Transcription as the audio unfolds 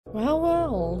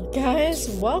Well, guys,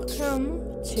 welcome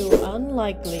to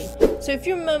Unlikely. So if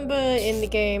you remember in the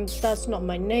game, That's Not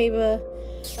My Neighbor,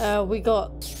 we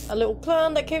got a little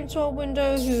clown that came to our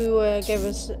window who gave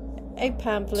us a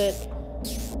pamphlet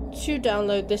to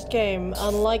download this game,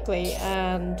 Unlikely,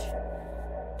 and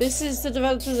this is the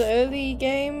developer's early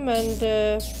game, and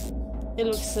it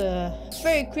looks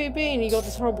very creepy, and you got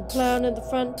this horrible clown in the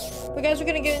front. But guys, we're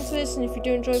gonna get into this, and if you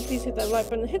do enjoy, please hit that like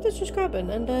button, hit the subscribe button,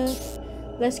 and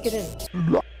let's get in.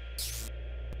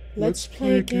 Let's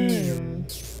play a game.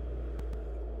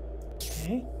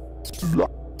 Okay.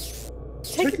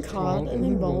 Take a card and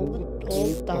then roll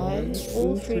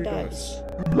all three dice.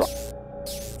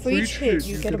 For each hit,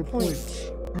 you get a point.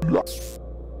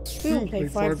 We will play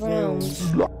 5 rounds.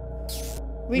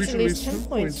 Reach at least 10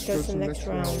 points to go to the next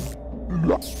round.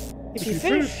 If you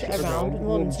finish a round with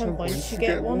more than 10 points, you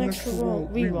get 1 extra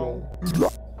reroll.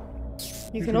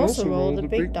 You can also roll the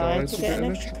big die to get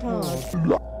an extra card.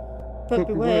 But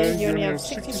beware, you only have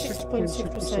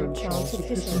 66.6% chance of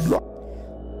hitting.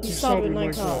 You start with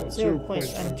 9 cards, 0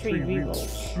 points, and 3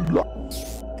 rerolls.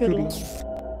 Good luck.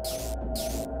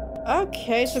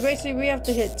 Okay, so basically we have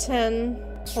to hit 10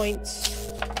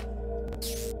 points.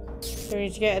 So we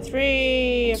need to get a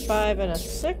 3, a 5, and a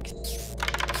 6.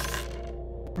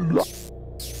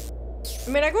 I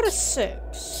mean, I got a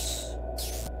 6.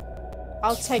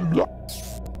 I'll take it.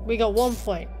 We got 1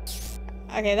 point.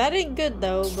 Okay, that ain't good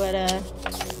though, but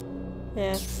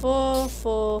yeah, 4,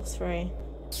 4, 3.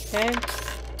 Okay.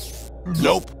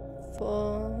 Nope.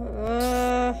 4.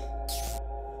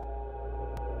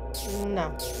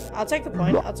 No. I'll take a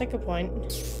point. I'll take a point.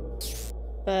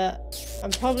 But I'm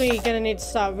probably gonna need to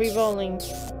start re-rolling.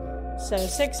 So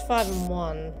 6, 5, and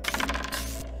 1.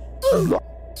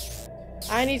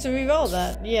 I need to re-roll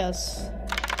that. Yes.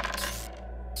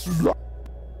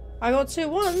 I got 2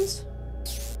 1s.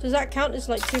 Does that count as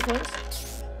like 2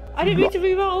 points? I didn't mean to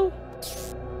re-roll.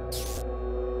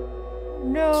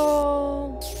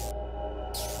 No.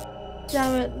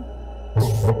 Damn it.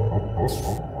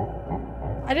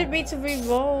 I didn't mean to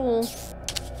re-roll.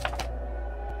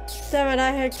 Damn it,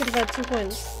 I could have had 2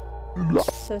 points.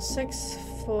 So 6,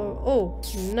 4. Oh,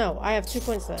 no, I have 2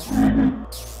 points there.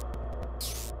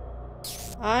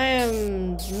 I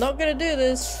am not gonna do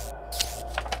this.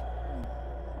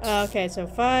 Okay, so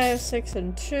 5, 6,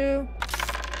 and 2.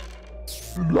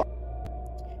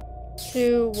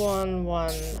 2, 1,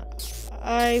 1.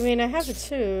 I mean, I have a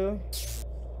 2.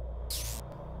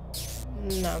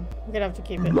 No, I'm gonna have to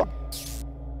keep it.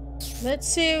 Let's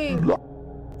see.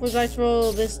 Would I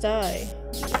roll this die?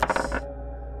 Yes.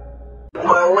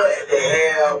 Well, what the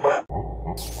hell?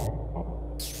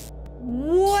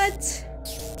 What?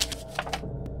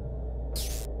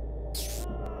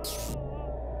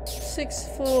 6,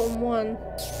 4, and 1.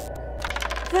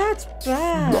 That's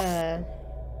bad.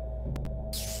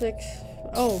 6.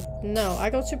 Oh no, I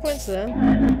got 2 points there.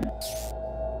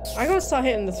 I gotta start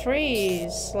hitting the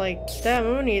 3s. Like, damn,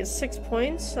 I'm only at 6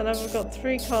 points, and I've got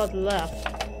 3 cards left.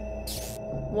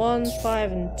 1,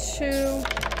 5, and 2.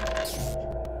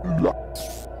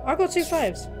 I got 2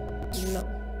 5s. No.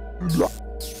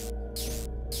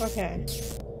 Okay.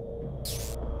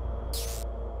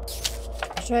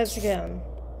 Let's try this again.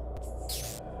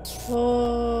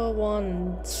 4,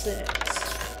 1, 6.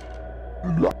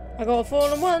 I got a 4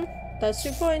 and a 1. That's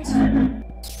 2 points.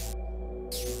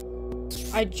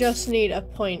 I just need a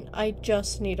point. I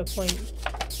just need a point.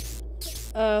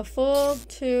 4,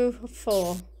 2,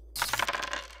 4.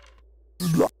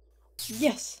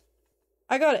 Yes!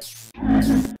 I got it!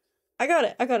 I got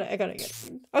it!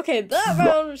 Okay, that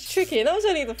round was tricky. That was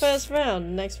only the first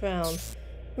round. Next round.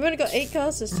 We've only got 8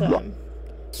 cards this time.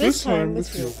 This time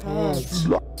with real cards.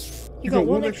 You got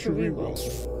 1 extra reroll.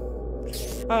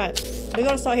 Alright, we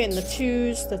gotta start hitting the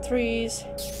 2s, the 3s.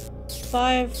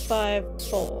 5, 5,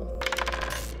 4.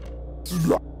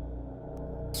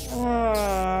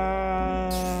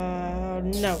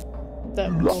 No.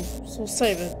 We'll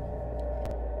save it.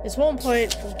 It's 1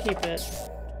 point, we'll keep it.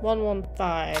 1, 1,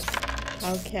 5.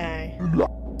 Okay.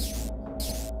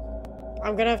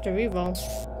 I'm gonna have to reroll.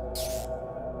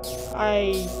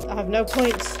 I have no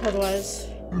points otherwise.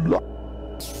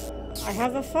 I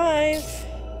have a 5.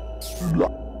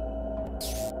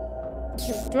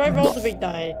 Do I roll the big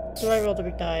die?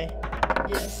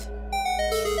 Yes.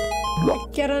 I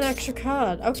get an extra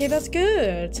card. Okay, that's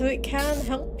good. So it can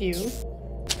help you.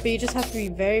 But you just have to be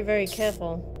very, very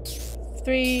careful.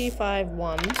 3, 5,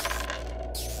 1.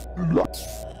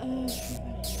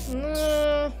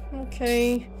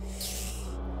 Okay.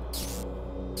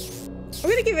 I'm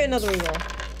gonna give it another reroll.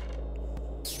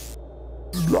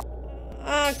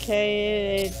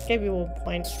 Okay, it gave me 1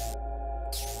 point.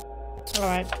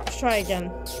 Alright, let's try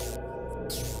again.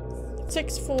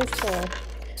 6, 4, 4.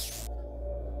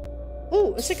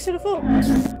 Oh, a 6 and a 4.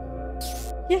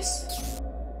 Yes.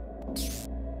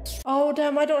 Oh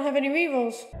damn, I don't have any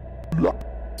rerolls.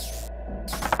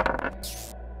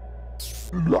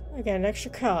 I get an extra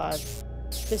card.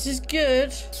 This is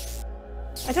good.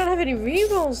 I don't have any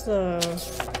rerolls though.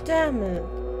 Damn it.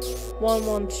 1,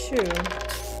 1, 2.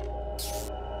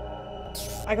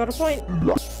 I got a point.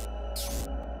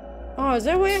 Oh, is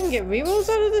there a way I can get rerolls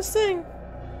out of this thing?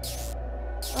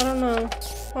 I don't know.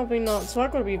 Probably not. So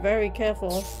I've got to be very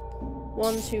careful.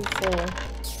 1, 2, 4.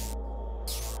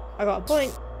 I got a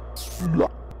point.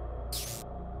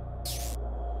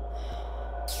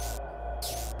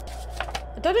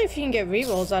 I don't know if you can get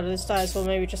rerolls out of this dice or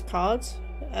maybe just cards.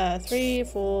 3,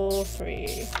 4,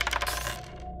 3.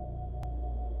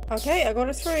 Okay, I got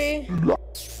a 3.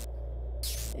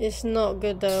 It's not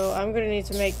good though. I'm gonna need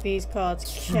to make these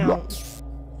cards count.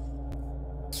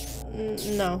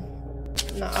 No.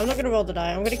 No, I'm not gonna roll the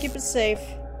die. I'm gonna keep it safe.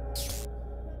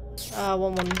 1,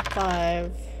 1,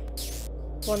 5.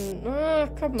 1.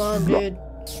 Come on, dude.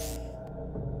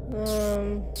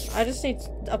 I just need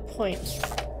a point.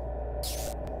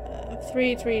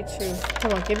 3, 3, 2.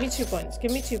 Come on, give me 2 points.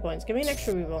 Give me 2 points. Give me an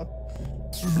extra reroll.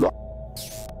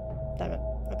 Damn it.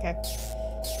 Okay.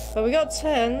 But we got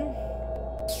 10.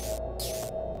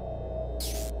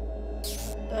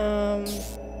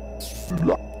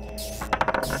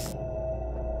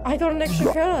 I got an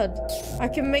extra card. I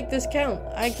can make this count.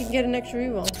 I can get an extra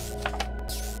reroll.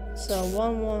 So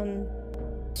 1, 1,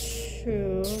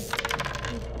 2.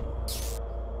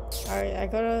 Alright, I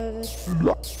got an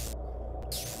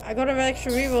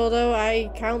extra reroll though.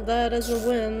 I count that as a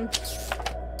win.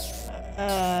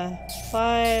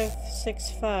 5,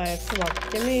 6, 5. Come on,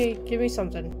 give me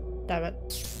something. Damn it.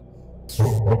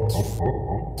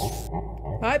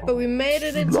 Alright, but we made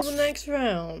it into the next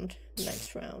round.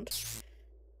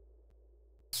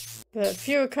 But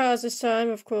fewer cards this time,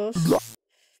 of course.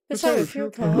 This time with fewer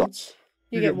cards,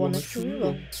 you get 1 extra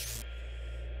reroll.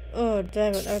 Oh,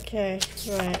 damn it. Okay,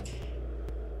 right.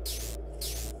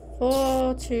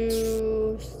 4,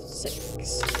 2,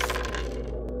 6.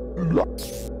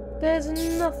 There's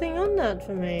nothing on that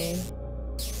for me.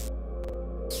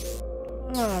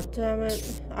 Ah, damn it.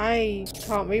 I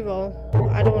can't reroll.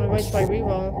 I don't want to waste my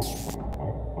reroll.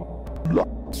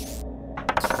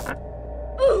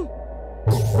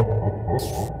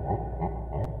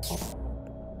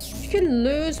 You can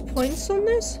lose points on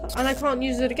this, and I can't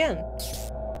use it again.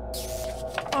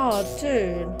 Oh,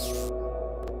 dude.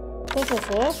 4, 4,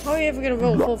 4? How are you ever gonna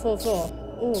roll 4, 4, 4?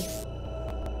 Oh.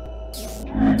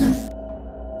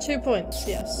 2 points,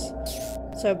 yes.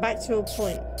 So back to a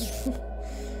point.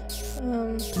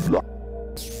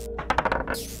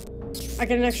 I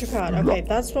get an extra card. Okay,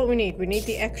 that's what we need. We need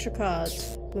the extra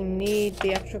cards.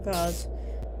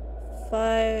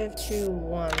 5, 2,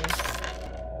 1.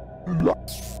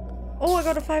 Oh, I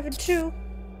got a 5 and 2.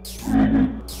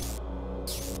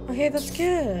 Okay, that's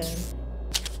good.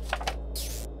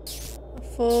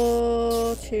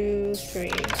 4, 2,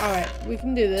 3. Alright, we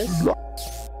can do this.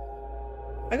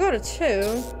 I got a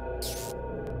 2.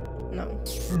 No.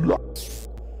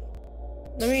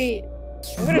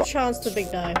 I'm gonna chance the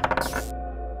big die.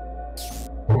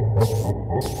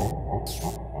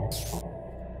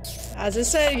 As I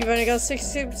said, you've only got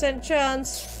 62%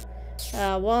 chance.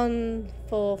 1,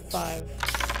 4, 5.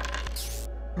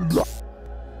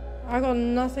 I got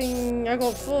nothing. I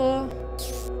got 4.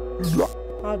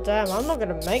 Oh damn, I'm not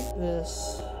gonna make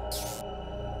this.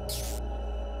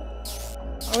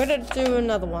 I'm gonna do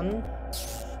another one.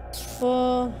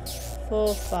 4,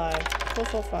 4, 5. 4,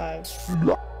 4, 5.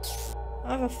 I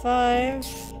have a 5.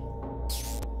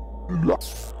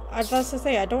 That's the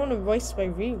thing, I don't want to waste my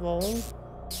reroll.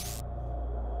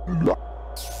 I'm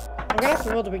gonna have to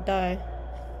roll the big die.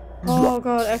 Oh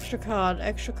god, extra card.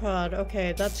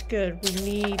 Okay, that's good. We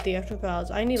need the extra cards.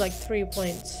 I need like 3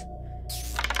 points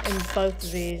in both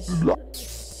of these.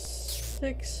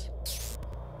 6.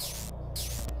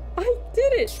 I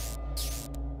did it!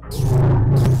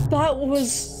 That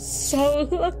was so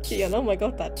lucky, and oh my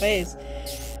god, that face.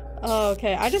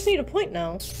 Okay, I just need a point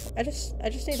now. I just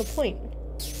need a point.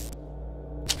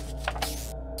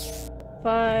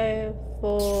 5,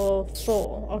 4,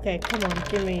 4. Okay, come on,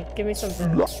 give me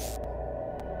something.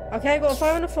 Okay, I got a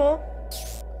 5 and a 4.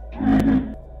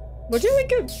 We're doing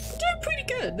good. We're doing pretty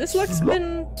good. This luck's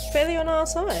been fairly on our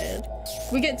side.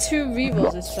 We get 2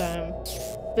 rerolls this time.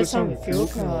 This time with fuel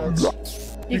cards.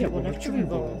 You get 1 extra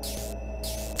reroll.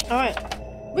 Alright,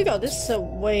 we got this. So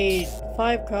wait,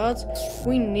 5 cards.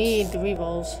 We need the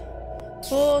rerolls.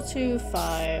 4, 2,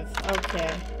 5.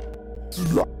 Okay.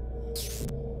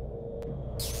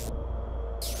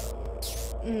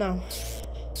 No.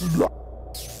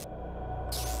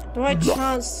 Do I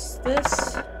chance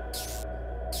this?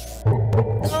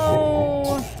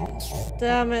 Oh,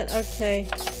 damn it. Okay.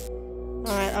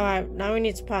 Alright. Now we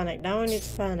need to panic.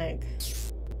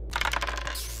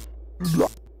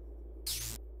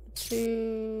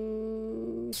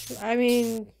 I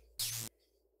mean,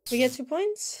 we get 2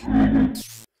 points?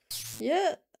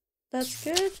 Yeah, that's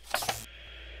good.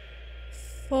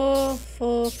 4,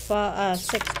 4, 5,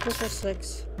 6. 4, 4,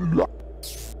 6.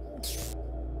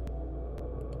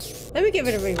 Let me give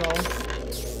it a reroll.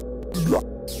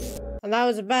 And that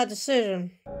was a bad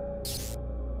decision.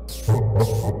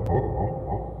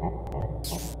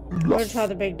 I'm gonna try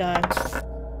the big die.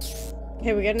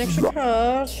 Okay, we get an extra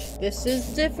card. This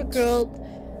is difficult.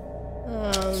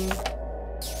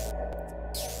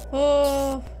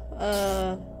 4,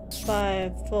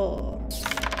 5, 4.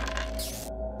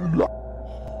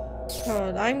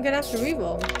 God, I'm gonna have to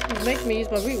reroll. It's making me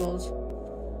use my rerolls.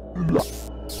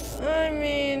 I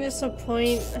mean, it's a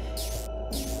point.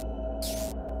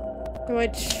 Do I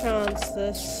chance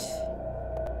this?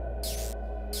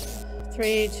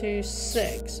 3, 2,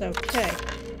 6. Okay.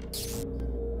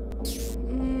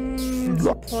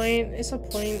 It's a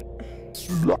point.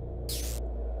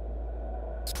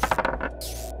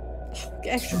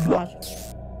 Extra card.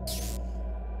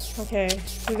 Okay,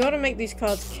 we gotta make these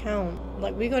cards count.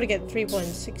 Like, we gotta get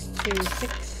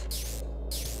 3.626.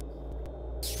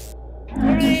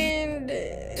 I mean,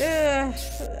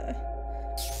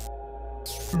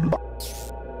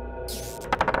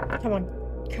 come on,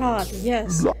 card,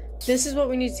 yes. This is what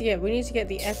we need to get. We need to get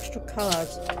the extra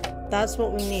cards. That's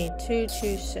what we need. 2,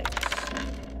 2, 6.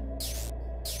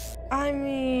 I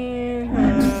mean,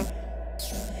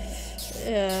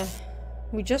 yeah.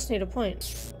 We just need a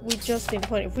point.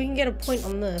 If we can get a point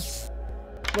on this,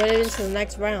 we're into the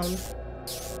next round.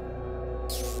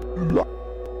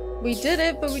 We did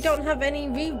it, but we don't have any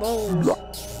rerolls.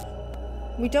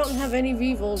 We don't have any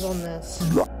rerolls on this.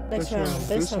 Next round.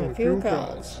 This one, few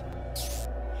cards.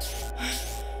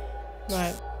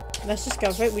 Right. Let's just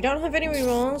go for it. We don't have any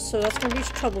rerolls, so that's gonna be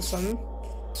troublesome.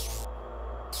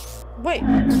 Wait.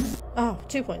 Oh,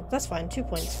 2 points. That's fine. 2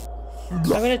 points. I'm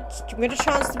gonna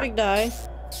chance the big die.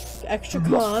 Extra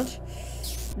card.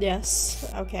 Yes.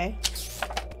 Okay.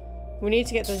 We need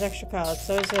to get those extra cards.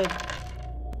 Those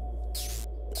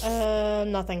are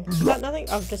nothing. Is that nothing?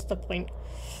 Oh, just a point.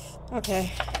 Okay.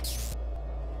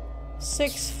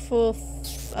 6, 4, 4.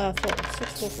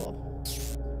 6, 4, 4.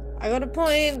 I got a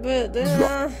point, but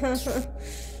I'm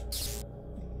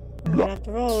gonna have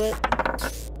to roll it.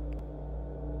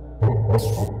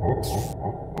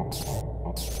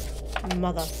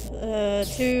 Mother.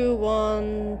 2,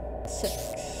 1, 6.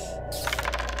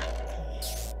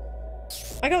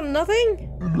 I got nothing?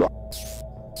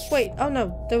 Wait, oh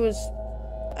no, there was...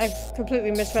 I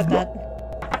completely misread that.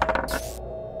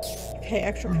 Okay,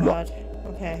 extra card.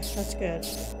 Okay, that's good.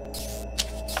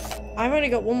 I've only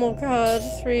got one more card.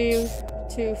 3,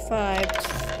 2, 5.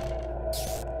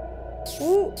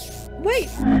 Ooh, wait!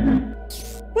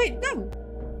 Wait, no!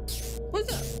 What's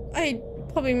that? I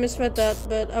probably misread that,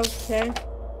 but okay.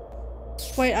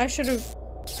 Wait, I should have...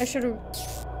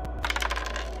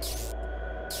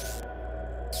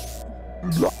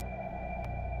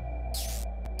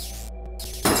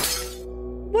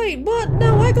 Wait, what?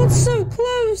 No, I got so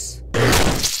close!